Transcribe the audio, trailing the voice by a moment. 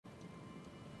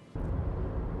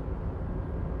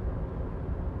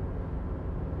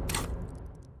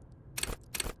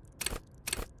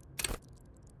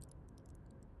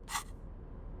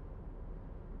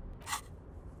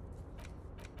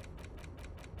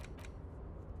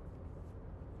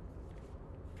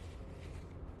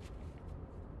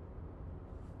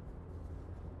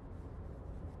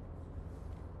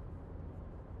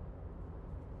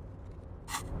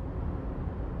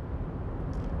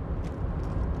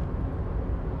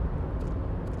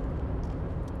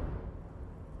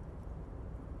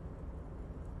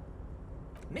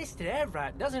Mr.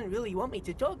 Evrat doesn't really want me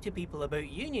to talk to people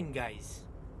about union guys.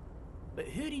 But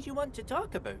who did you want to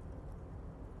talk about?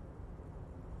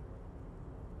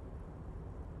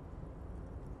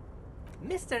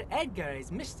 Mr. Edgar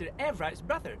is Mr. Evrat's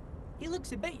brother. He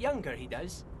looks a bit younger, he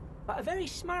does, but a very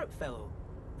smart fellow.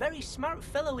 Very smart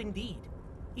fellow indeed.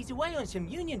 He's away on some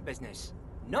union business.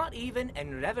 Not even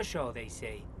in Revershaw, they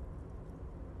say.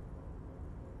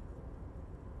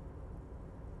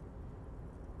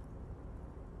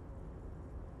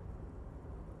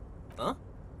 Huh?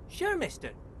 Sure,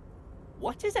 mister.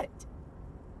 What is it?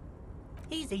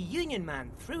 He's a union man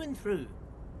through and through.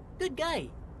 Good guy.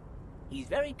 He's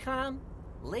very calm,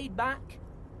 laid back,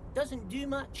 doesn't do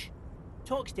much,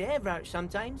 talks to Everard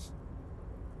sometimes.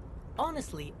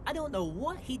 Honestly, I don't know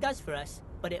what he does for us,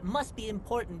 but it must be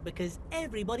important because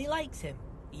everybody likes him.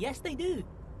 Yes, they do.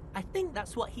 I think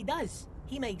that's what he does.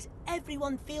 He makes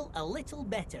everyone feel a little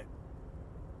better.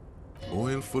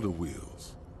 Oil for the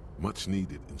wheels. Much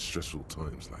needed in stressful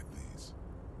times like these.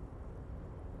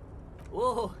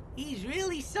 Whoa, he's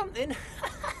really something.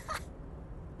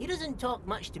 He doesn't talk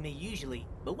much to me usually,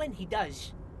 but when he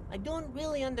does, I don't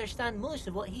really understand most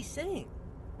of what he's saying.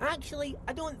 Actually,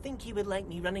 I don't think he would like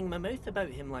me running my mouth about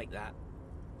him like that.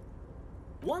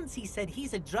 Once he said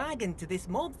he's a dragon to this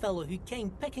mob fellow who came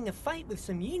picking a fight with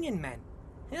some union men.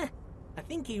 I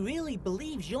think he really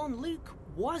believes Jean-Luc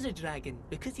was a dragon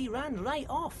because he ran right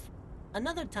off.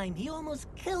 Another time he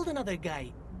almost killed another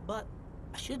guy, but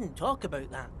I shouldn't talk about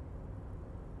that.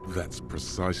 That's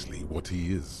precisely what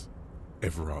he is.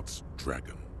 Everard's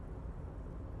dragon.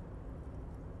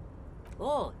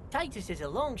 Oh, Titus is a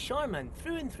longshoreman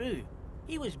through and through.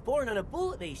 He was born on a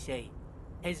boat, they say.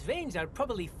 His veins are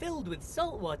probably filled with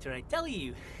salt water, I tell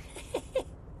you.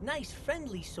 Nice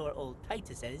friendly sort old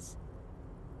Titus is.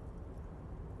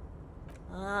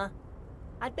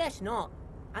 I'd best not.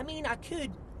 I mean, I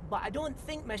could, but I don't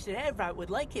think Mr. Everard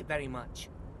would like it very much.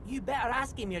 You better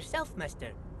ask him yourself,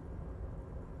 mister.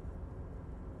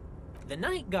 The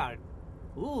Night Guard.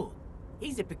 Ooh,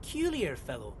 he's a peculiar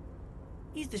fellow.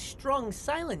 He's the strong,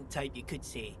 silent type, you could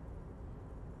say.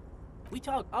 We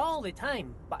talk all the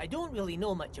time, but I don't really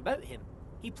know much about him.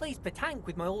 He plays petanque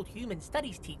with my old human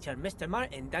studies teacher, Mr.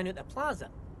 Martin, down at the plaza.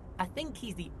 I think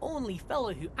he's the only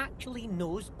fellow who actually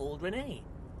knows old Renee.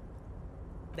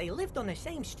 They lived on the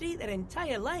same street their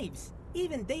entire lives,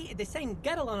 even dated the same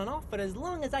girl on and off for as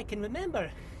long as I can remember.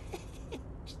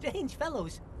 Strange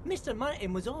fellows. Mr.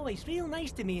 Martin was always real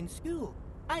nice to me in school.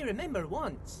 I remember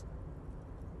once.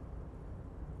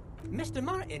 Mr.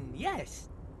 Martin, yes.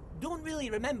 Don't really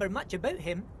remember much about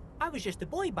him. I was just a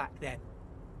boy back then.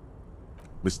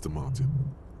 Mr. Martin,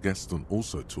 Gaston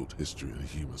also taught history and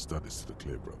human studies to the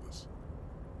Clear brothers.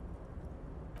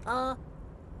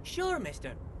 Sure,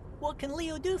 mister. What can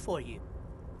Leo do for you?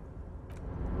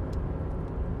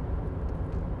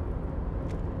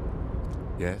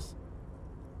 Yes?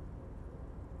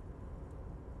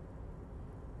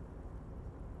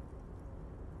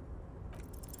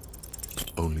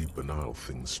 Only banal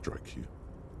things strike you.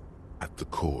 At the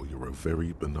core, you're a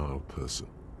very banal person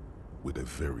with a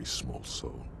very small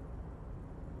soul.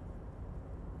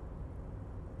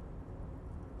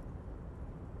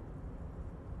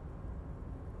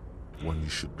 One you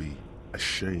should be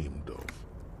ashamed of.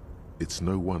 It's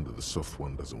no wonder the soft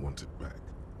one doesn't want it back.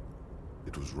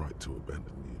 It was right to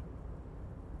abandon you.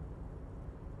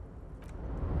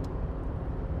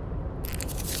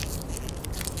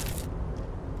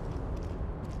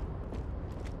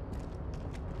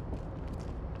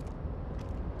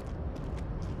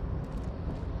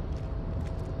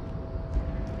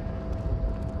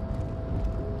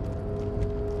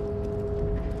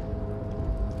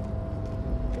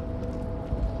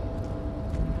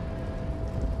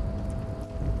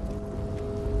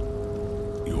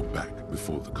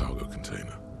 Before the cargo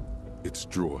container. Its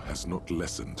draw has not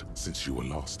lessened since you were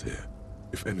last here.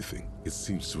 If anything, it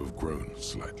seems to have grown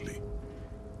slightly.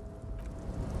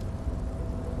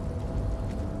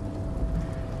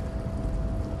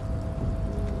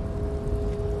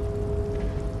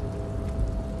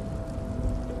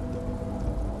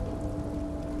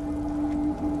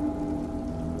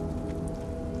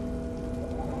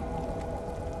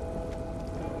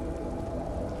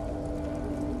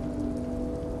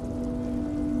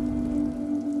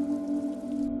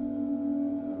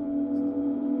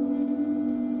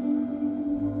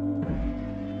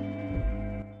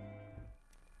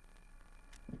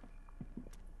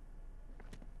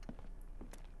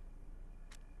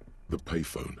 The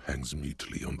payphone hangs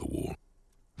mutely on the wall.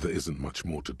 There isn't much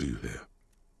more to do here.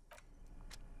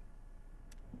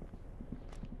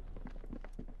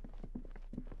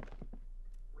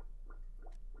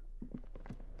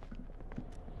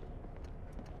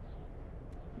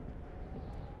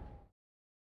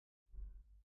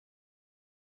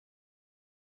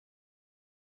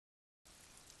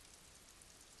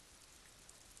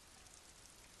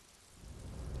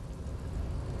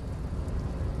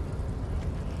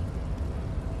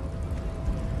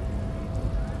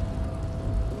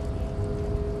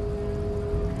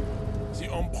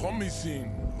 Unpromising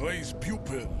race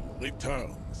pupil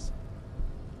returns.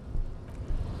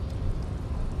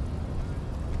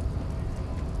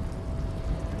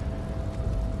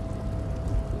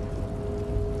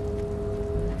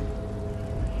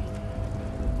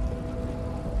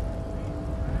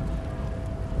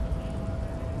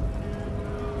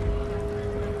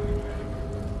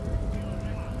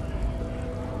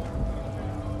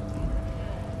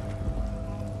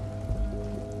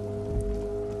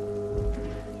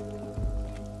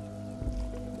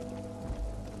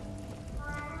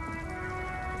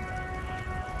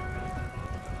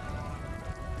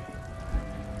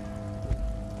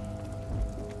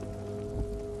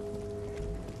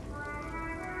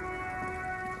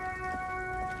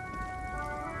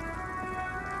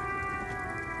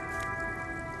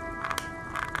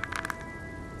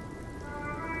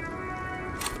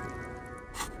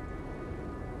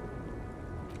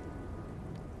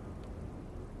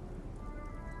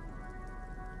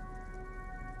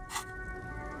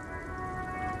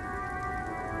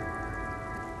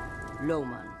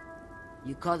 Lowman,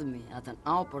 you caught me at an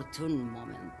opportune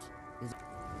moment.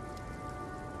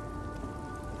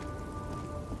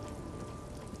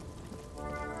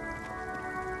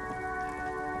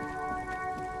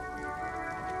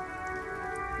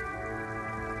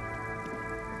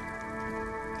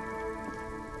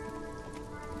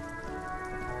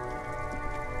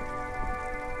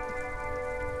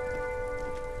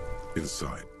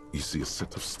 Inside, you see a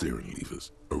set of steering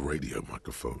levers, a radio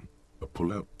microphone, a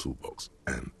pull-out toolbox,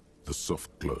 and the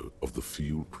soft glow of the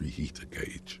fuel preheater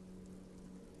gauge.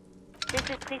 This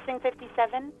is Precinct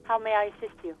 57. How may I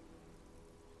assist you?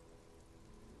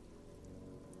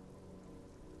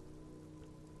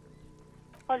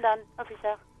 Hold on,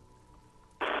 officer.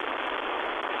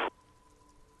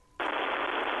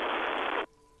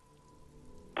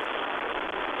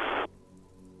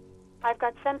 I've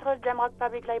got Central Jamrock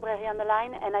Public Library on the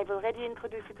line, and I've already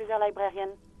introduced you to their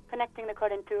librarian. Connecting the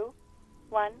call in 2,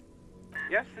 1.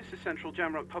 Yes, this is Central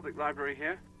Jamrock Public Library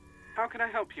here. How can I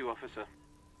help you, officer?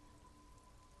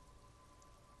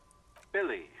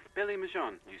 Billy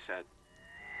Majon, you said.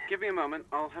 Give me a moment,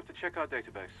 I'll have to check our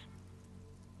database.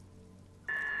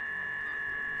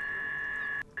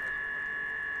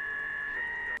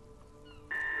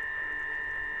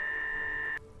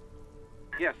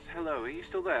 Yes, hello, are you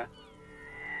still there?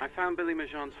 I found Billy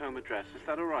Majon's home address, is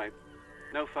that alright?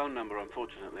 No phone number,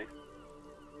 unfortunately.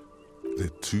 They're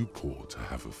too poor to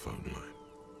have a phone line.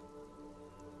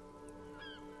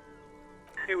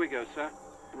 Here we go, sir.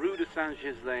 Rue de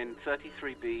Saint-Ghislain,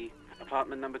 33B,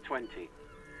 apartment number 20.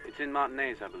 It's in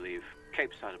Martinez, I believe.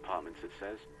 Cape Side Apartments, it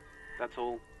says. That's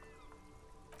all.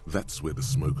 That's where the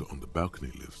smoker on the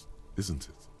balcony lives, isn't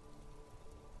it?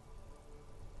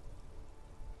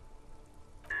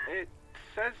 It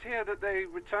says here that they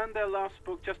returned their last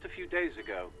book just a few days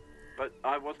ago, but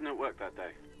I wasn't at work that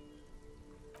day.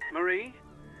 Marie?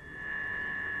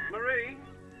 Marie?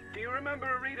 Do you remember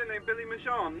a reader named Billy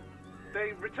Majon?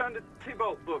 They returned a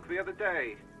Tybalt book the other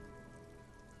day.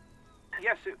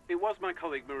 Yes, it was my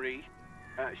colleague Marie.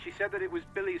 She said that it was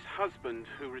Billy's husband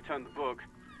who returned the book.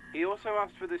 He also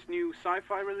asked for this new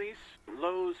sci-fi release,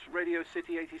 Lowe's Radio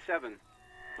City 87,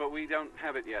 but we don't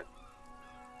have it yet.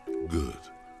 Good.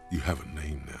 You have a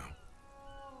name now.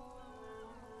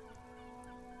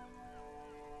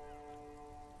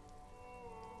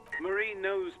 Marie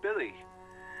knows Billy.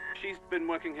 She's been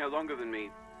working here longer than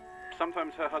me.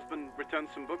 Sometimes her husband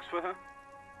returns some books for her.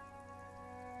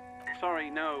 Sorry,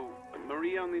 no.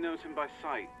 Marie only knows him by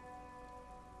sight.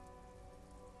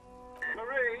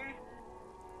 Marie?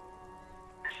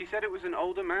 She said it was an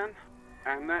older man,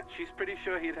 and that she's pretty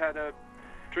sure he'd had a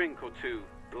drink or two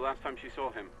the last time she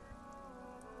saw him.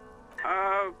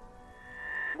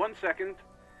 1 second.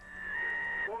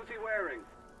 What was he wearing?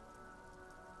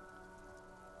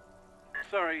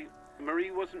 Sorry,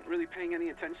 Marie wasn't really paying any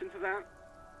attention to that.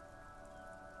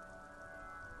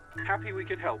 Happy we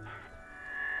could help.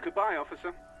 Goodbye,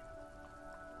 officer.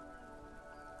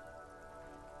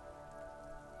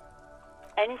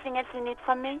 Anything else you need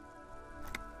from me?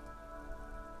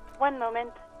 1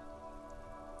 moment.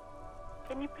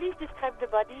 Can you please describe the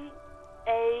body?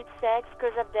 Age, sex,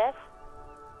 cause of death?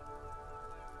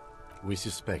 We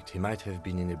suspect he might have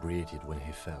been inebriated when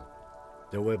he fell.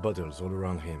 There were bottles all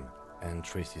around him and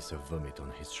traces of vomit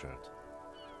on his shirt.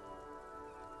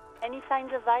 Any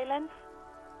signs of violence?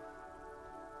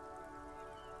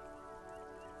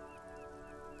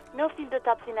 No field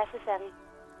autopsy necessary.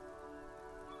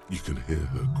 You can hear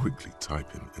her quickly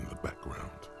typing in the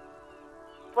background.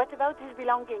 What about his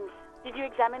belongings? Did you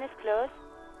examine his clothes?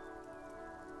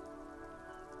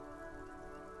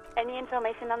 Any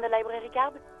information on the library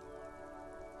card?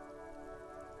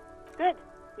 Good.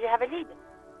 You have a lead.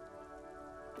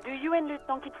 Do you and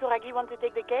Lieutenant Kitsuragi want to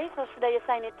take the case, or should I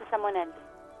assign it to someone else?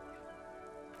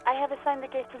 I have assigned the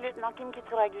case to Lieutenant Kim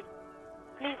Kitsuragi.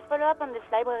 Please follow up on this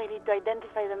library lead to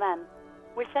identify the man.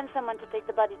 We'll send someone to take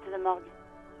the body to the morgue.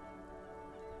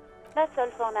 That's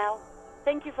all for now.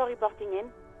 Thank you for reporting in.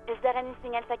 Is there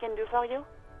anything else I can do for you?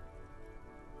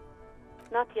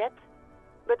 Not yet,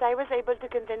 but I was able to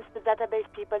convince the database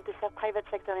people to share private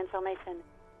sector information.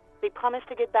 They promised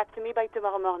to get back to me by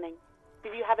tomorrow morning. Do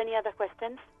you have any other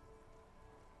questions?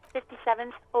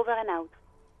 57's over and out.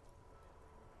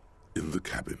 In the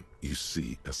cabin, you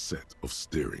see a set of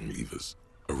steering levers,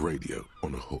 a radio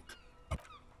on a hook.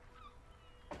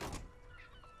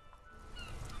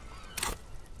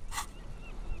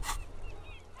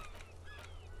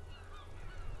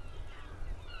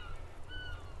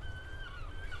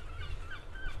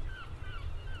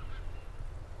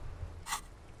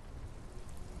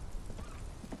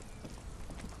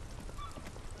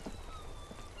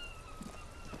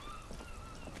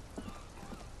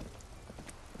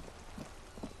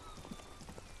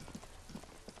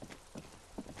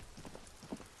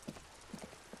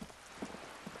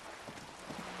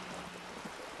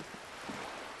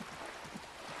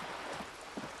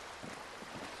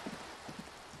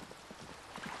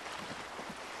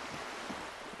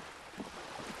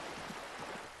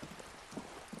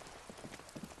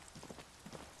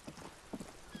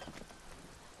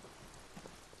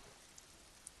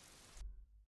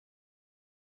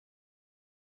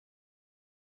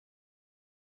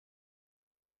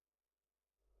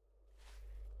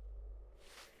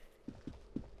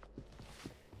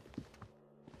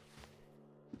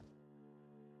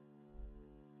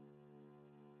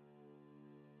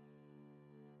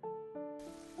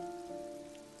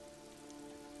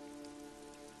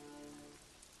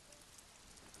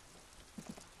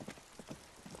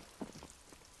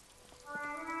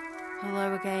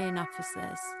 Hello again,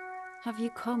 officers. Have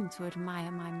you come to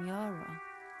admire my mural?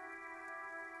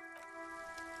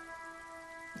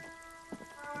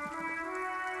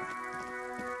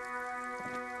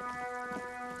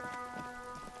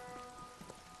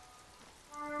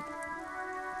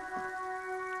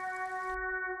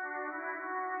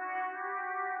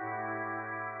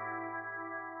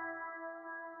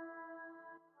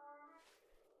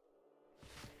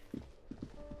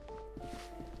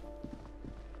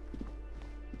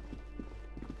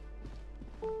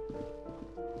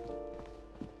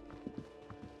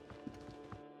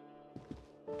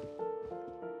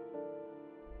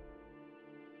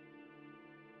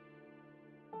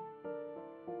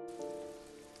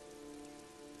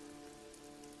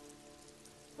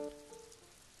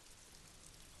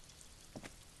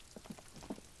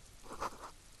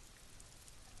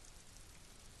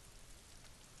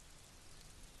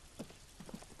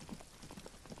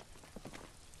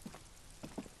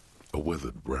 A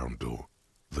weathered brown door.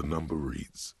 The number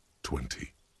reads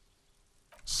 20.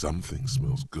 Something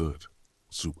smells good.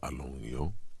 Soup à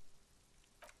l'oignon.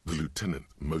 The lieutenant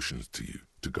motions to you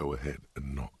to go ahead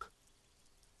and knock.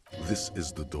 This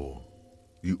is the door.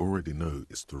 You already know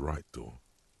it's the right door.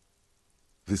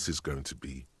 This is going to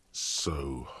be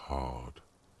so hard.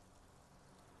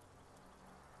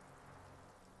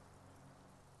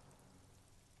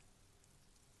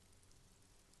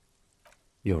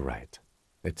 You're right.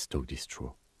 Let's talk this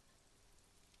through.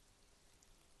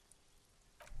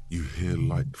 You hear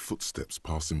light footsteps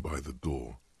passing by the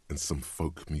door and some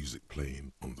folk music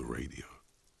playing on the radio.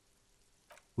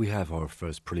 We have our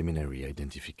first preliminary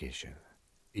identification.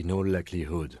 In all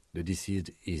likelihood, the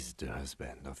deceased is the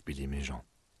husband of Billy Méjean.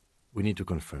 We need to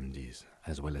confirm this,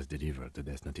 as well as deliver the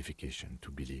death notification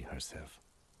to Billy herself.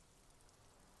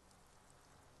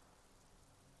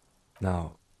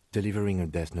 Now, delivering a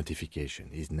death notification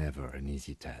is never an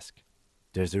easy task.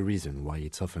 There's a reason why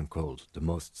it's often called the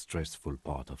most stressful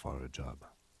part of our job.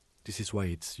 This is why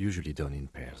it's usually done in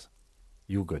pairs.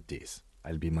 You got this.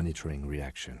 I'll be monitoring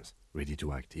reactions, ready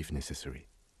to act if necessary.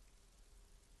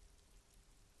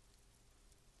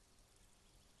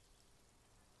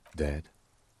 Dead?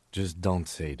 Just don't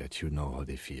say that you know how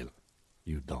they feel.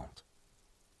 You don't.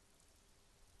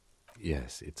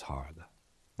 Yes, it's hard.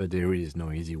 But there is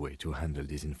no easy way to handle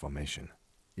this information.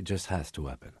 It just has to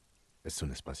happen, as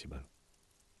soon as possible.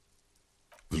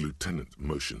 The lieutenant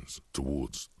motions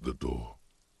towards the door.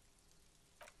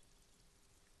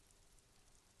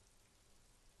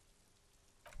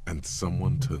 And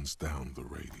someone turns down the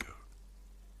radio.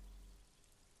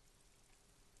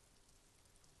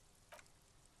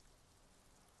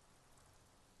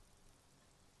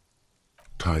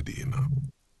 Tidying up,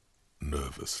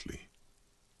 nervously.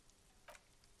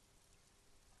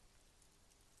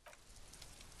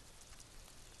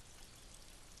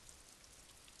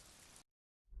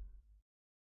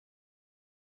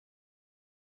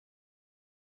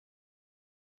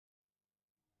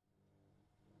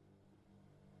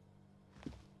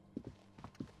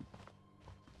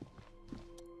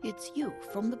 it's you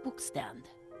from the bookstand.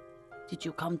 Did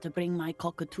you come to bring my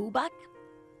cockatoo back?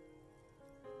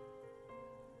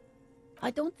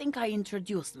 I don't think I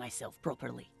introduced myself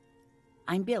properly.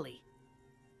 I'm Billy.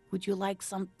 Would you like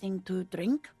something to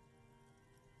drink?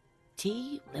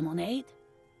 Tea? Lemonade?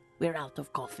 We're out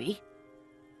of coffee.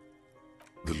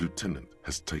 The lieutenant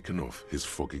has taken off his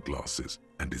foggy glasses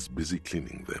and is busy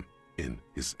cleaning them in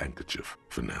his handkerchief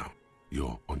for now.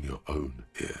 You're on your own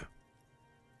here.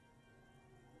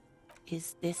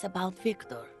 Is this about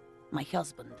Victor, my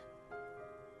husband?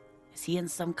 Is he in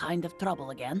some kind of trouble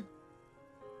again?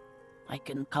 I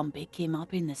can come pick him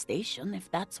up in the station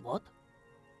if that's what.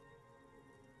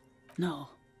 No,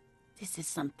 this is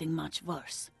something much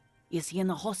worse. Is he in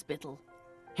a hospital?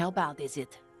 How bad is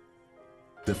it?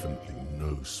 Definitely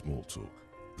no small talk.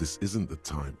 This isn't the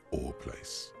time or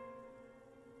place.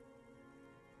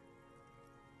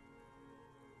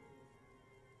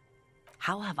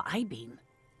 How have I been?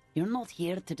 You're not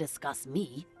here to discuss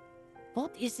me.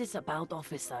 What is this about,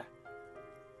 officer?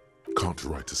 Can't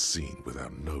write a scene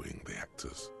without knowing the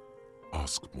actors.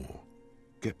 Ask more.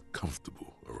 Get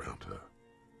comfortable around her.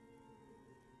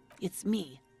 It's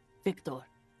me, Victor,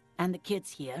 and the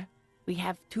kids here. We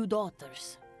have 2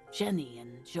 daughters, Jenny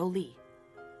and Jolie.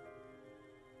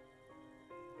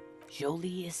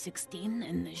 Jolie is 16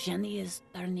 and Jenny is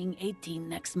turning 18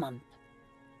 next month.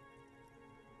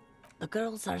 The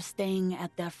girls are staying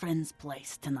at their friend's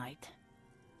place tonight,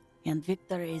 and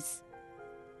Victor is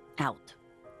out.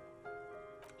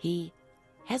 He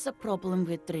has a problem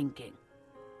with drinking,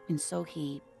 and so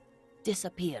he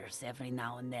disappears every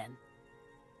now and then.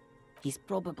 He's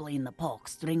probably in the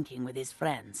parks drinking with his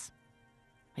friends.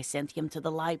 I sent him to the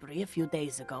library a few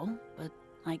days ago, but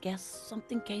I guess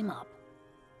something came up.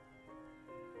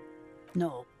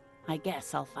 No, I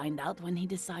guess I'll find out when he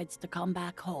decides to come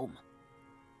back home.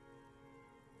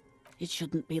 It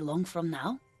shouldn't be long from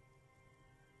now.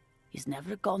 He's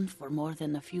never gone for more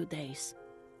than a few days.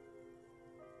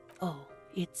 Oh,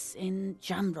 it's in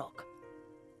Jamrock.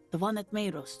 The one at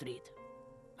Mayrow Street.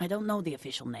 I don't know the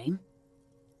official name.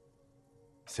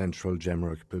 Central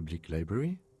Jamrock Public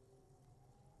Library?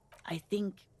 I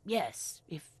think, yes,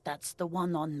 if that's the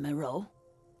one on Mayrow.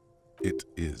 It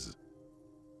is.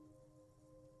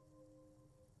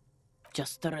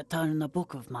 Just to return a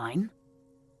book of mine?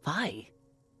 Why?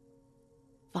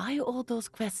 Why all those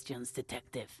questions,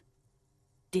 Detective?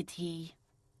 Did he...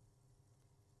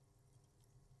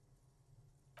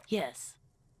 Yes.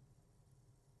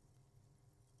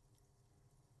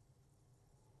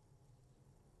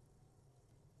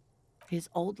 His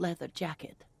old leather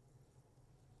jacket.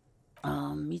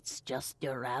 It's just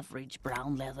your average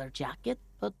brown leather jacket,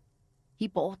 but he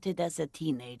bought it as a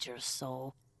teenager,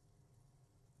 so...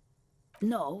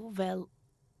 No, well,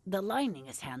 the lining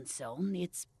is hand-sewn.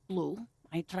 It's blue.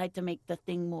 I tried to make the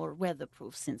thing more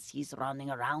weatherproof since he's running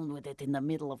around with it in the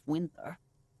middle of winter.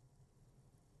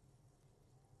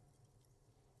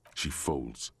 She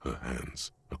folds her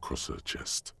hands across her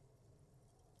chest.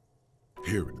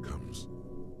 Here it comes.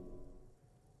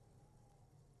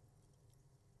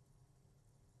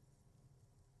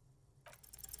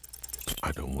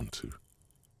 I don't want to.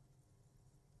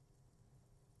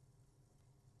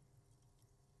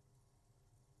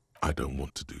 I don't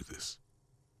want to do this.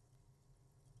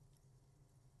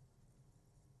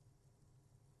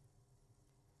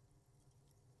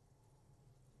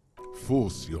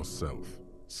 Force yourself.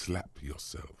 Slap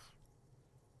yourself.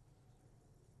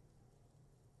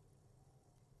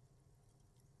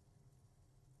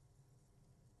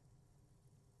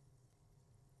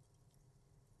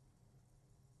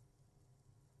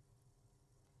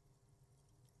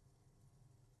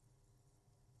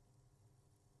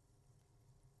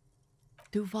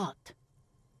 Do what?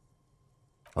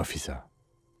 Officer.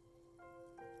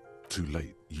 Too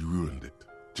late. You ruined it.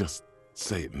 Just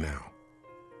say it now.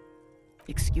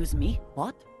 Excuse me,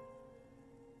 what?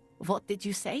 What did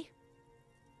you say?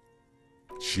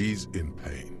 She's in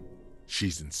pain.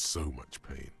 She's in so much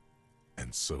pain.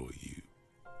 And so are you.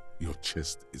 Your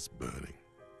chest is burning.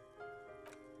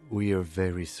 We are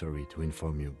very sorry to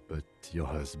inform you, but your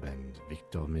husband,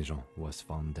 Victor Méjean, was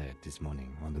found dead this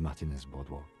morning on the Martinez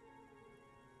boardwalk.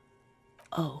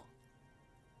 Oh.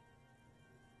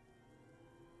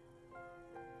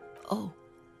 Oh.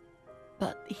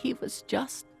 But he was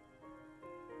just...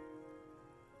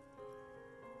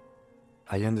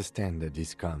 I understand that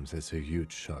this comes as a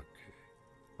huge shock.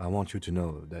 I want you to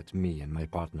know that me and my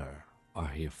partner are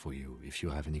here for you if you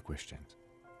have any questions.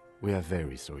 We are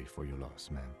very sorry for your loss,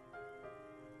 ma'am.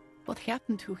 What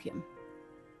happened to him?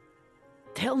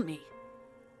 Tell me.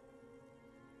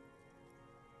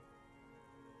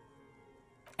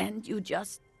 And you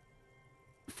just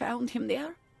found him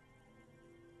there,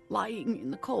 lying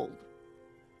in the cold.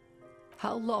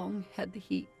 How long had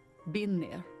he been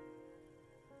there?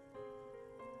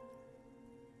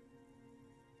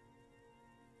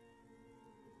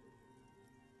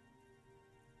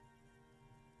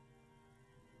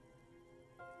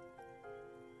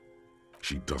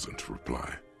 She doesn't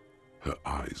reply. Her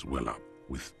eyes well up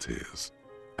with tears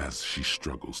as she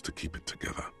struggles to keep it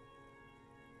together.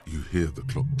 You hear the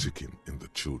clock ticking in the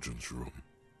children's room.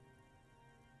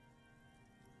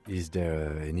 Is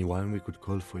there anyone we could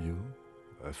call for you?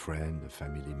 A friend, a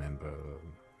family member,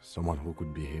 someone who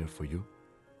could be here for you?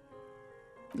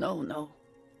 No.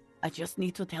 I just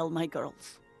need to tell my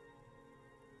girls.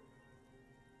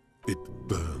 It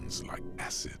burns like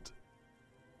acid.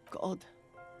 God,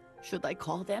 should I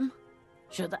call them?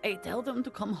 Should I tell them to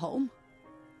come home?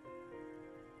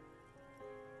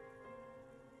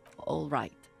 All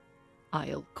right,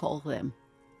 I'll call them.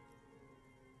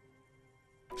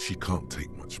 She can't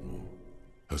take much more.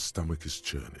 Her stomach is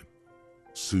churning.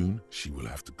 Soon she will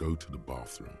have to go to the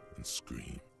bathroom and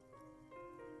scream.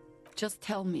 Just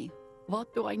tell me,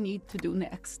 what do I need to do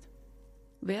next?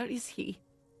 Where is he?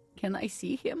 Can I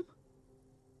see him?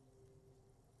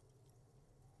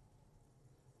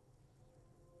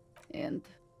 And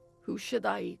who should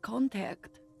I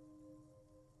contact?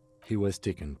 He was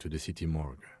taken to the city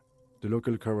morgue. The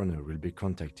local coroner will be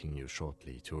contacting you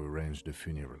shortly to arrange the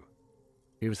funeral.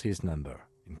 Here's his number,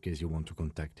 in case you want to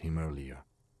contact him earlier.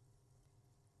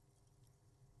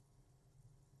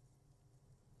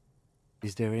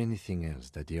 Is there anything else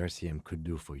that the RCM could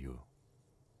do for you?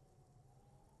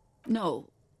 No,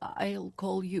 I'll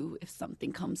call you if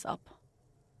something comes up.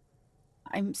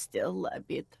 I'm still a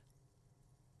bit...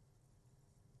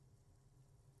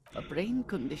 a brain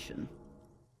condition.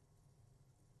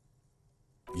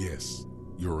 Yes,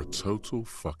 you're a total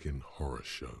fucking horror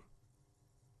show.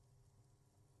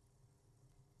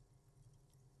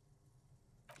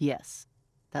 Yes,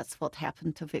 that's what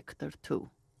happened to Victor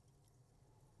too.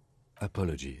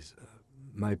 Apologies.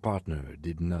 My partner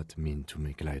did not mean to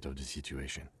make light of the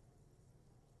situation.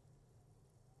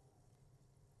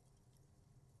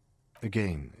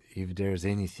 Again, if there's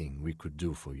anything we could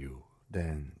do for you,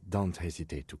 then don't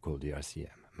hesitate to call the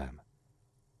RCM, ma'am.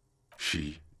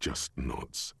 She just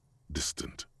nods,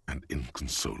 distant and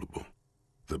inconsolable.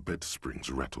 The bed springs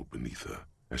rattle beneath her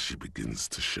as she begins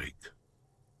to shake.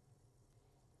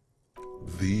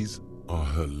 These are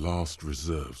her last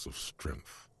reserves of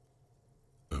strength.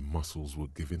 Her muscles will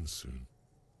give in soon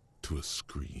to a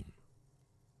scream.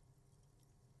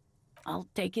 I'll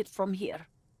take it from here.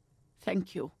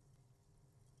 Thank you.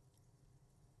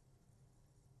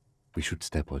 We should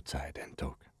step outside and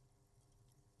talk.